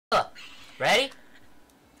Ready?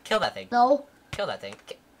 Kill that thing. No. Kill that thing.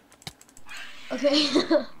 Okay.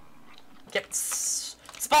 Get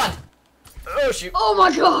spawn. Oh shoot. Oh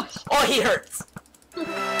my gosh. Oh, he hurts.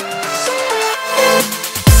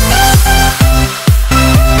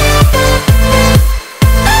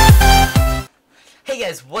 Hey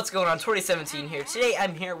guys, what's going on? 2017 here. Today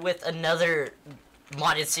I'm here with another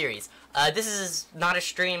modded series. This is not a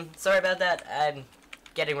stream. Sorry about that. I'm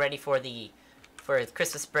getting ready for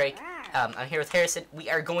Christmas break. I'm here with Harrison. We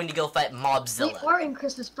are going to go fight Mobzilla. We are in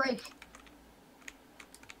Christmas break.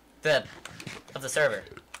 Of the server.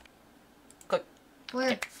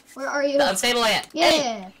 Click. Where are you? The unstable land.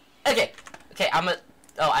 Yeah. Hey. Okay. I'm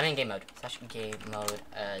in game mode. Session game mode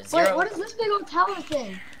 0. Wait, what is this big old tower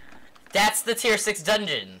thing? That's the tier 6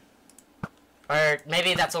 dungeon. Or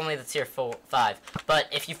maybe that's only the tier 5. But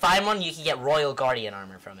if you find one, you can get Royal Guardian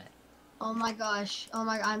armor from it. Oh my gosh. Oh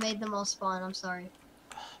my, I made them all spawn. I'm sorry.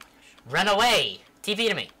 Oh my gosh. Run away. TP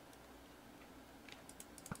to me.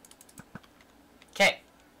 Okay.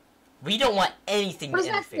 We don't want anything to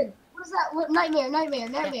interfere. What is that? What? Nightmare.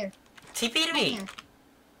 Yeah. TP to me.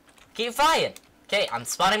 Keep flying. Okay, I'm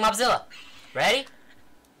spawning Mobzilla. Ready?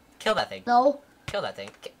 Kill that thing. No. Kill that thing.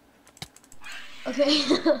 Okay.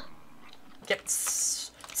 Get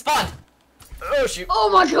spawn. Oh shoot. Oh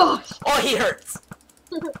my gosh. Oh, he hurts.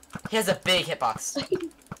 He has a big hitbox.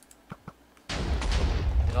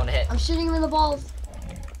 I'm going to hit. I'm shooting him in the balls.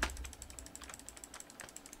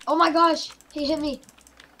 Oh my gosh. He hit me.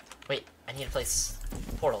 Wait, I need to place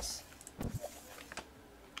portals.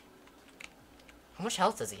 How much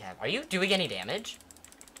health does he have? Are you doing any damage?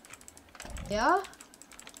 Yeah?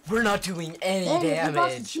 We're not doing any Dang, the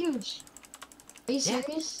boss is damage. huge. Are you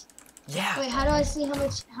serious? Yeah. Wait, how do I see how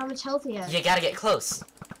much health he has? You gotta get close.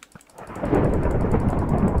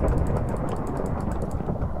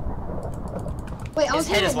 Wait, I was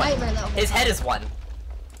hitting a nightmare though. His head is 1.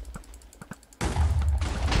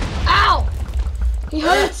 Ow! He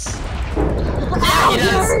hurts! Ow! He He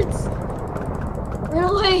does. hurts! Run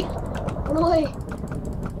away! Run away!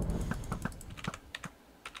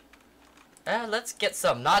 Let's get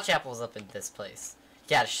some notch apples up in this place.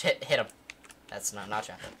 Yeah, hit him. That's not notch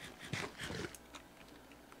apple.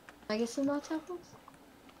 I get some notch apples?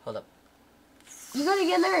 Hold up. You gotta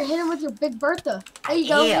get in there and hit him with your big Bertha. There you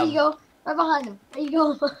go, there you go. Right behind him. There you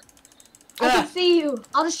go. I can see you.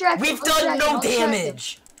 I'll distract you. We've done no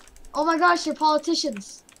damage. Oh my gosh, you're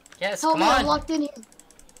politicians. Yes, Help come me, on. I'm locked in here.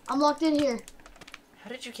 I'm locked in here. How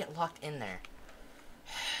did you get locked in there?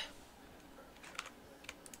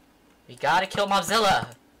 We gotta kill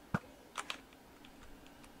Mobzilla.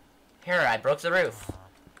 Here, I broke the roof.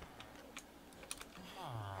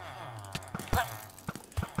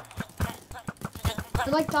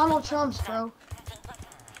 You're like Donald Trump's, bro.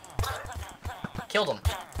 Killed him.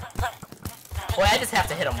 Boy, I just have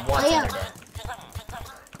to hit him once and they're dead.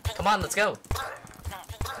 Come on, let's go.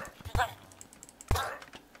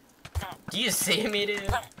 Do you see me,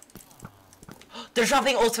 dude? They're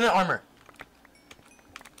dropping ultimate armor.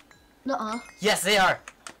 Nuh-uh. Yes, they are.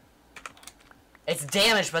 It's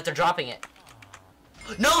damaged, but they're dropping it.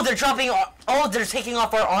 No, they're dropping. Oh, they're taking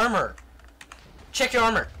off our armor. Check your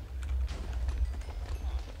armor.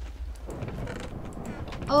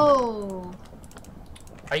 Oh.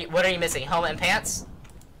 What are you missing? Helmet and pants?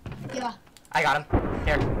 Yeah. I got him.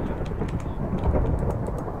 Here.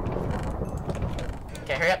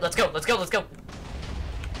 Okay, hurry up. Let's go. Let's go. Let's go.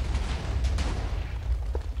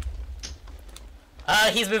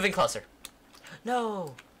 He's moving closer.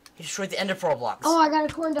 No. He destroyed the ender pearl blocks. Oh, I got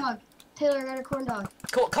a corn dog. Taylor, I got a corn dog.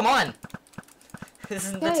 Cool. Come on. This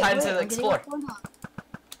isn't the time to explore.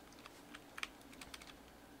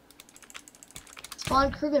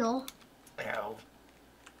 Spawn criminal. Ow.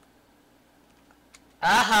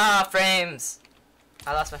 Aha, frames.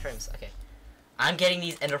 I lost my frames. Okay. I'm getting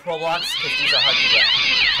these ender pearl blocks because these are hard to get.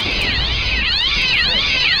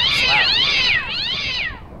 It's loud.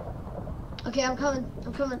 Okay, I'm coming.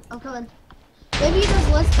 Maybe he does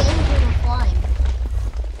less damage when we're flying.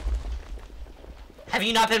 Have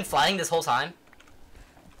you not been flying this whole time?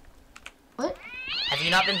 What? Have you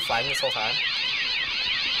not been flying this whole time?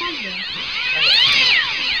 Okay. Okay.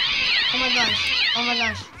 Oh my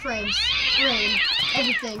gosh. Frames. Rain.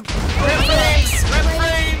 Everything. Frames!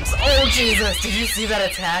 Oh Jesus! Did you see that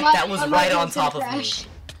attack? That was right on top of me.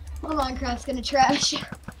 My Minecraft's gonna trash.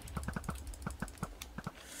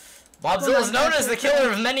 Mobzilla is known as the killer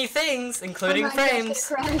of many things, including frames.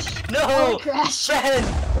 No! Friend!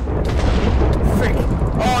 Frick.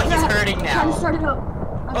 Oh, he's hurting now. I'm trying to start it up.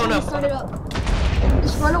 Oh no. Start it up.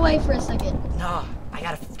 Just run away for a second. No, I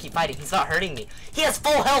gotta keep fighting. He's not hurting me. He has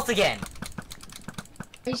full health again.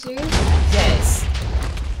 Are you serious? Yes.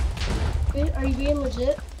 Wait, are you being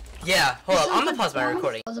legit? Yeah, hold up. I'm gonna pause my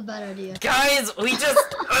recording. That was a bad idea. Guys, we just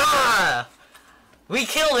we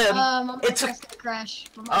killed him. My It took. Minecraft's gonna crash.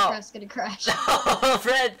 My Minecraft's gonna crash. Oh,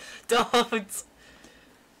 Fred, don't.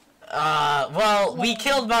 Well, we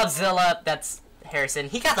killed Mobzilla. That's Harrison.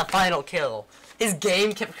 He got the final kill. His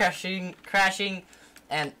game kept crashing,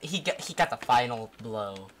 and he got the final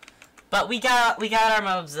blow. But we got our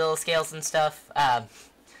Mobzilla scales and stuff.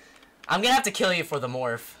 I'm gonna have to kill you for the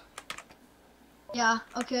morph. Yeah.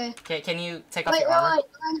 Okay. Can you take off your armor?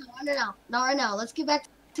 Wait, not right now. Let's get back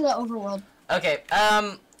to the overworld. Okay.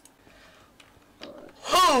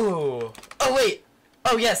 Oh wait.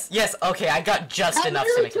 Oh yes. Okay, I got just enough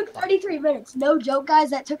to make it. That took 33 minutes. No joke, guys.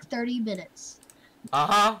 That took 30 minutes.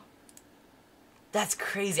 That's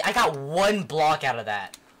crazy. I got 1 block out of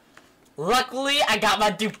that. Luckily, I got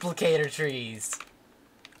my duplicator trees.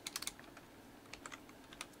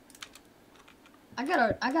 I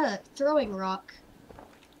got a throwing rock.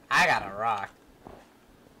 I got a rock.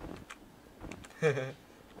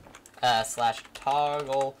 Slash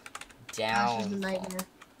toggle down. Gosh, this is a nightmare.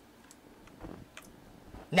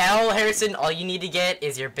 Now, Harrison, all you need to get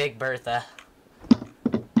is your Big Bertha.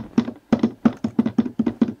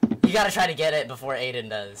 You gotta try to get it before Aiden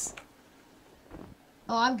does.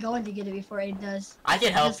 Oh, I'm going to get it before Aiden does. I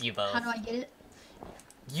can help you both. How do I get it?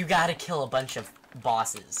 You gotta kill a bunch of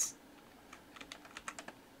bosses.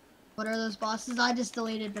 What are those bosses? I just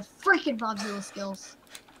deleted the freaking Mobzilla skills.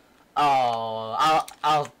 Oh,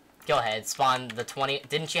 I'll go ahead. Spawn the 20.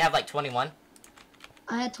 Didn't you have like 21?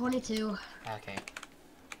 I had 22. Okay.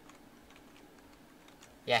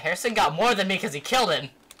 Yeah, Harrison got more than me because he killed him.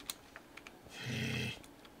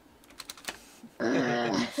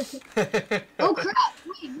 Oh crap!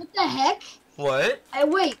 Wait, what the heck? What?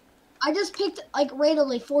 Wait, I just picked like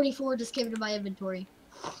randomly 44 just came into my inventory.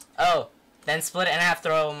 Oh, then split it in half.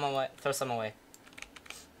 Throw them away. Throw some away.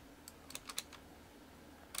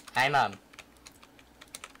 I'm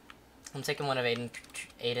taking one of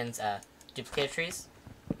Aiden's duplicated trees.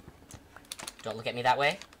 Don't look at me that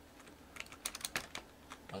way.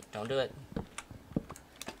 Don't do it.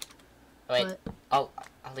 Oh, wait, What? I'll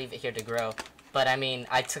leave it here to grow. But I mean,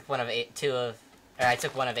 I took one of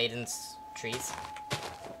Aiden's trees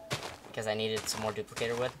because I needed some more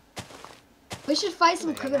duplicator wood. We should fight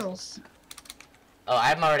some criminals. Oh,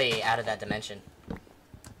 I'm already out of that dimension.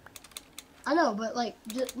 I know, but like,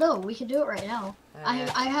 no, we can do it right now. I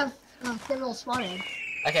have criminals spawning.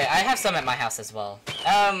 Okay, I have some at my house as well.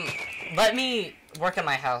 Let me work on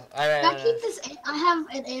my house. Can I keep this? I have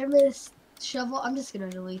an amethyst shovel. I'm just gonna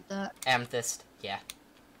delete that. Amethyst, yeah.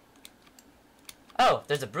 Oh,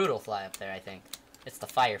 there's a brutal fly up there, I think. It's the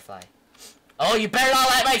firefly. Oh, you better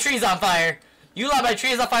not light my trees on fire! You light my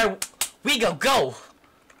trees on fire, we go!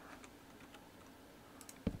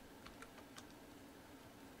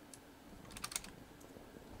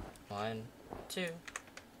 1, 2.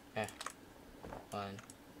 1,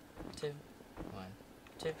 2. 1,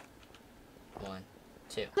 2. 1,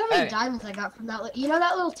 2. Look how many diamonds I got from that. You know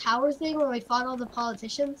that little tower thing where we fought all the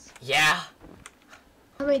politicians? Yeah.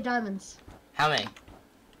 How many diamonds? How many?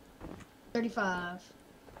 35.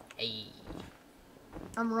 Hey.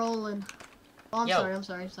 I'm rolling. Oh, I'm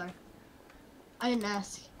sorry. I didn't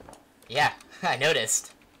ask. Yeah, I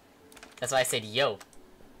noticed. That's why I said yo.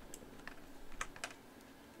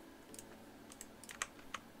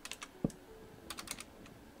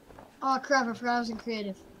 Oh crap, I forgot I was in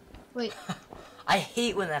creative. Wait. I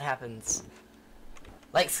hate when that happens.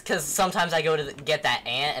 Like, cause sometimes I go to get that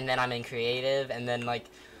ant, and then I'm in creative, and then like,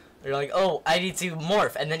 you're like, oh, I need to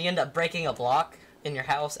morph, and then you end up breaking a block in your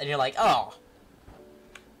house, and you're like, oh.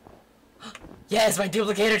 Yes, my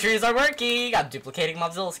duplicator trees are working! I'm duplicating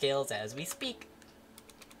Mobzilla scales as we speak.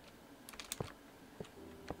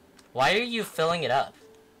 Why are you filling it up?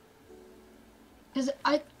 Because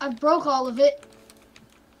I broke all of it.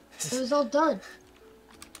 It was all done.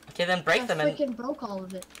 Okay, then break them and... I freaking broke all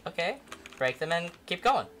of it. Okay, break them and keep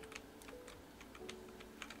going.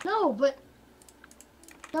 No, but...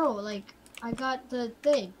 No, like, I got the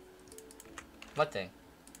thing. What thing?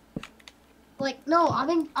 Like, no,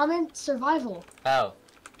 I'm in survival. Oh.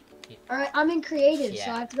 Alright, I'm in creative, Yeah.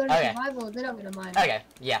 so I have to go to survival and then I'm gonna mine. Okay,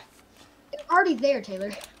 yeah. It's already there,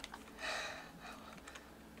 Taylor.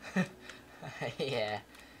 Yeah.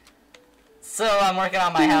 So I'm working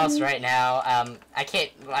on my house right now. I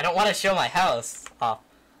don't want to show my house. Oh.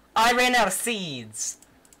 I ran out of seeds.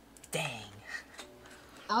 Dang.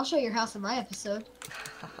 I'll show your house in my episode.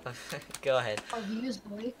 Go ahead. Our views,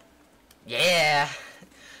 boy. Yeah.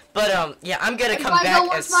 But yeah, I'm gonna come Everybody back go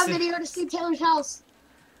watch as my soon. video to see Taylor's house.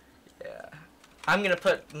 Yeah. I'm gonna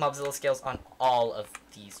put Mobzilla scales on all of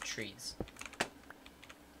these trees.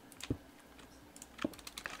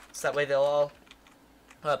 So that way they'll all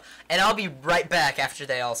up. And I'll be right back after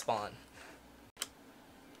they all spawn.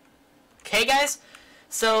 Okay, guys?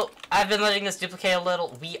 So, I've been letting this duplicate a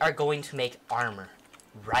little. We are going to make armor.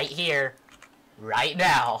 Right here. Right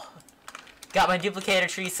now. Got my duplicator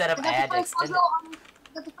tree set up. I had to extend it.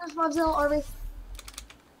 Got the first Mobzilla army.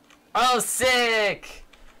 Oh, sick!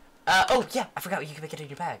 Oh, yeah. I forgot you can make it in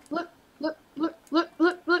your bag. Look.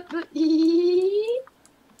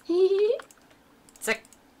 Sick.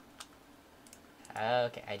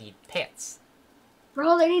 Okay, I need pants.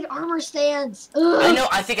 Bro, they need armor stands. Ugh. I know,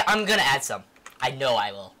 I think I'm gonna add some. I know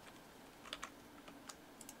I will.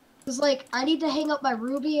 Cause like, I need to hang up my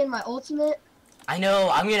ruby and my ultimate. I know,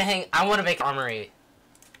 I wanna make armory.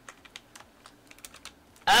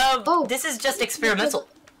 Oh. This is just experimental.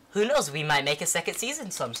 Who knows, we might make a second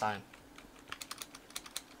season sometime.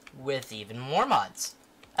 With even more mods.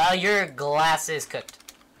 Your glass is cooked.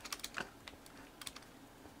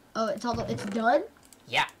 Oh, it's done?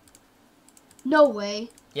 Yeah. No way.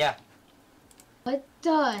 Yeah. What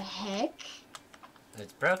the heck?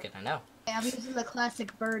 It's broken, I know. I'm using the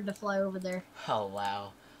classic bird to fly over there. Oh,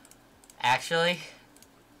 wow. Actually?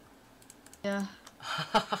 Yeah.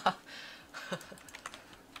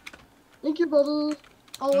 Thank you, brother.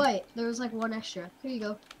 Oh, wait. There was like one extra. Here you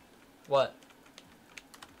go. What?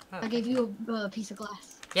 I gave you a piece of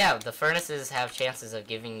glass. Yeah, the furnaces have chances of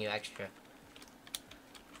giving you extra.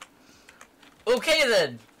 Okay,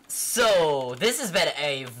 then. So, this has been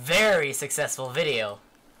a very successful video.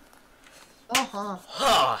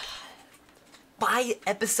 Uh-huh. By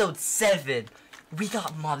episode 7, we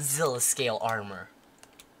got Mobzilla scale armor.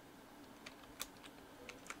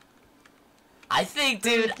 I think,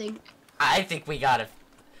 dude, I think we got it.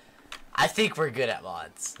 I think we're good at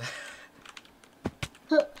mods.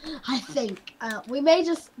 I think. We may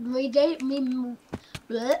just be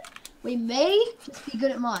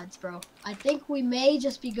good at mods, bro. I think we may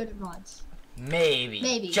just be good at mods. Maybe.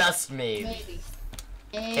 Maybe. Just maybe. Maybe.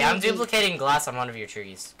 Okay, I'm duplicating glass on one of your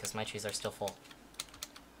trees, because my trees are still full.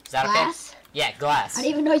 Is that glass? Okay? Yeah, glass. I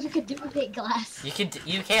didn't even know you could duplicate glass. You can,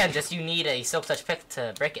 just you need a silk touch pick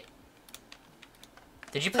to break it.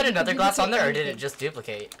 Did you put another glass on there, or did it just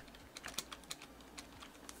duplicate?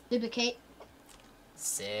 Duplicate.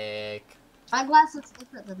 Sick. My glass looks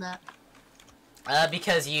different than that.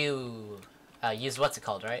 Because you use what's it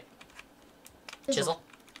called, right? Chisel?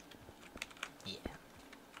 Yeah.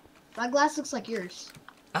 My glass looks like yours.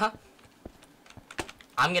 Uh-huh.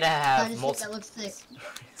 I'm gonna have I just think that looks thick.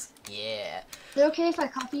 Yeah. Is it okay if I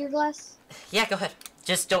copy your glass? Yeah, go ahead.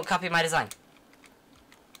 Just don't copy my design.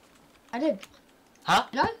 I did. Huh?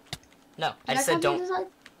 Did I? No, Did I just said copy your don't. design?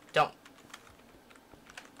 Don't.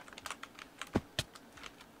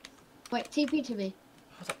 Wait, TP to me.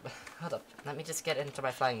 Hold up. Let me just get into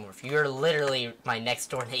my flying morph. You're literally my next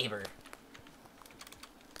door neighbor.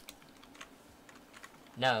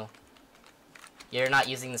 No. You're not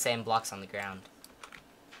using the same blocks on the ground.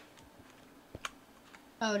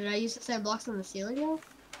 Oh, did I use the same blocks on the ceiling now?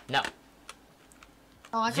 No.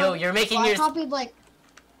 Oh, Yo, you're making yours. I copied like.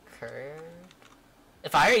 Curve.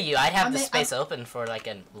 If I were you, I'd have the space open for like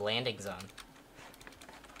a landing zone.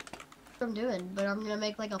 That's what I'm doing, but I'm gonna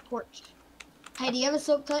make like a porch. Hey, do you have a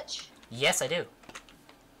silk touch? Yes, I do.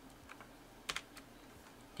 Do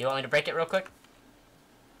you want me to break it real quick?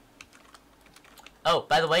 Oh,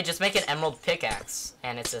 by the way, just make an emerald pickaxe,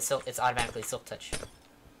 and it's automatically silk touch.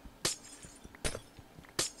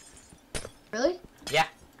 Really? Yeah.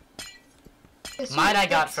 Mine I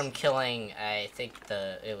got from killing, I think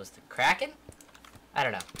it was the Kraken? I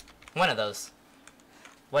don't know. One of those.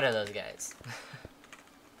 One of those guys.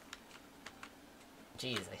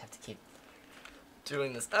 Jeez, I have to keep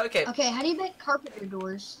doing this. Okay. Okay, how do you make carpenter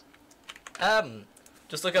doors?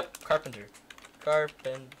 Just look up carpenter.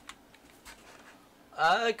 Carpenter.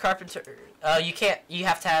 You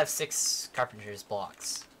have to have 6 carpenter's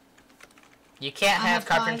blocks. You can't have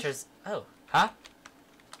carpenter's. 5. Oh, huh?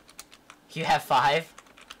 You have 5?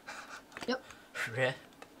 Yep. Rip.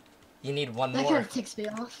 You need one That more. kind of ticks me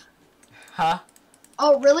off. Huh?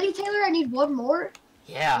 Oh, really, Taylor? I need one more?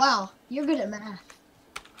 Yeah. Wow, you're good at math.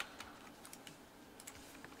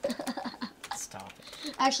 Stop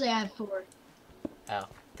it. Actually, I have 4. Oh,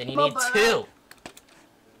 then you need 2.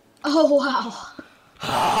 Oh, wow.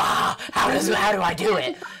 How do I do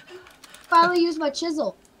it? Finally use my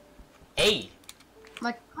chisel. Hey.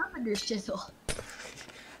 My carpenter's chisel.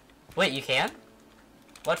 Wait, you can?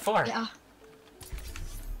 What for? Yeah.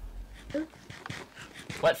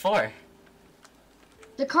 What for?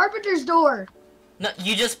 The carpenter's door. No,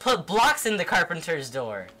 you just put blocks in the carpenter's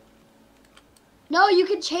door. No, you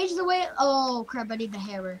can change the way. Oh crap! I need the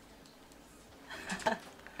hammer.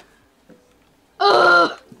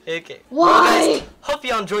 Ugh! Okay. Why? Well, guys, hope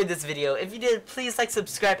you all enjoyed this video. If you did, please like,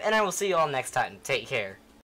 subscribe, and I will see you all next time. Take care.